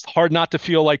hard not to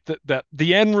feel like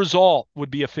the end result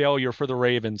would be a failure for the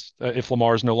Ravens if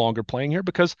Lamar is no longer playing here,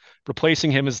 because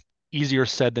replacing him is easier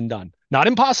said than done. Not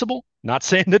impossible. Not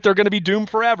saying that they're going to be doomed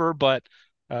forever, but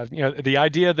the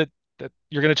idea that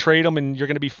you're going to trade him and you're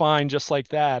going to be fine just like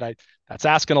that, that's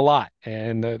asking a lot,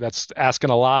 and that's asking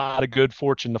a lot of good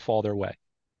fortune to fall their way.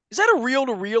 Is that a reel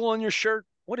to reel on your shirt?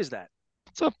 What is that?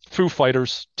 It's a Foo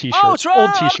Fighters Oh, T-shirt, it's old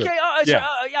right. T-shirt. Okay.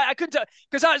 Yeah, Yeah, I couldn't tell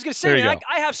because I was going to say, there you man, go.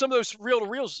 I have some of those reel to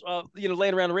reels,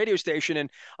 laying around the radio station, and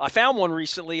I found one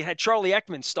recently. It had Charlie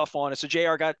Ekman stuff on it. So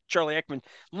Jr. got Charlie Ekman,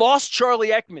 lost Charlie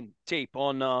Ekman tape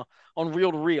on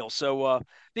reel to reel. So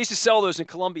they used to sell those in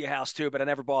Columbia House too, but I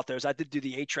never bought those. I did do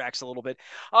the 8 tracks a little bit.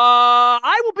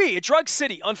 I will be at Drug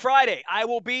City on Friday. I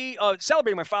will be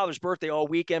celebrating my father's birthday all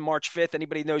weekend, March 5th.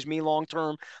 Anybody knows me long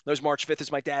term knows March 5th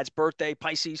is my dad's birthday,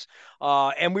 Pisces.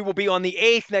 And we will be on the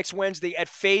 8th next Wednesday at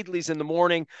Fadley's in the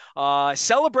morning,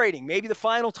 celebrating maybe the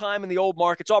final time in the old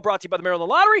market. It's all brought to you by the Maryland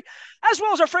Lottery, as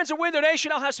well as our friends at Window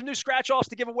Nation. I'll have some new scratch-offs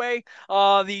to give away.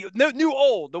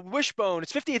 The Wishbone.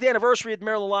 It's 50th anniversary of the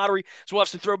Maryland Lottery, so we'll have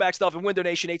some throwback stuff in Window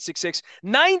Nation 866.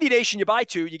 90 Nation, you buy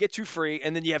two, you get two free,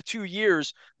 and then you have 2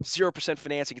 years, 0%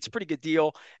 financing. It's a pretty good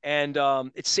deal, and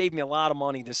it saved me a lot of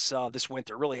money this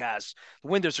winter. It really has. The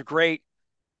windows are great.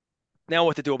 Now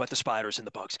what to do about the spiders and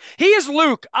the bugs. He is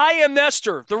Luke. I am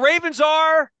Nestor. The Ravens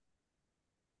are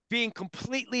being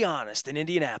completely honest in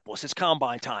Indianapolis. It's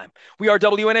combine time. We are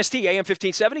WNST, AM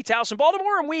 1570, Towson,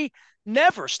 Baltimore, and we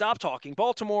never stop talking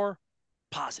Baltimore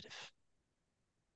positive.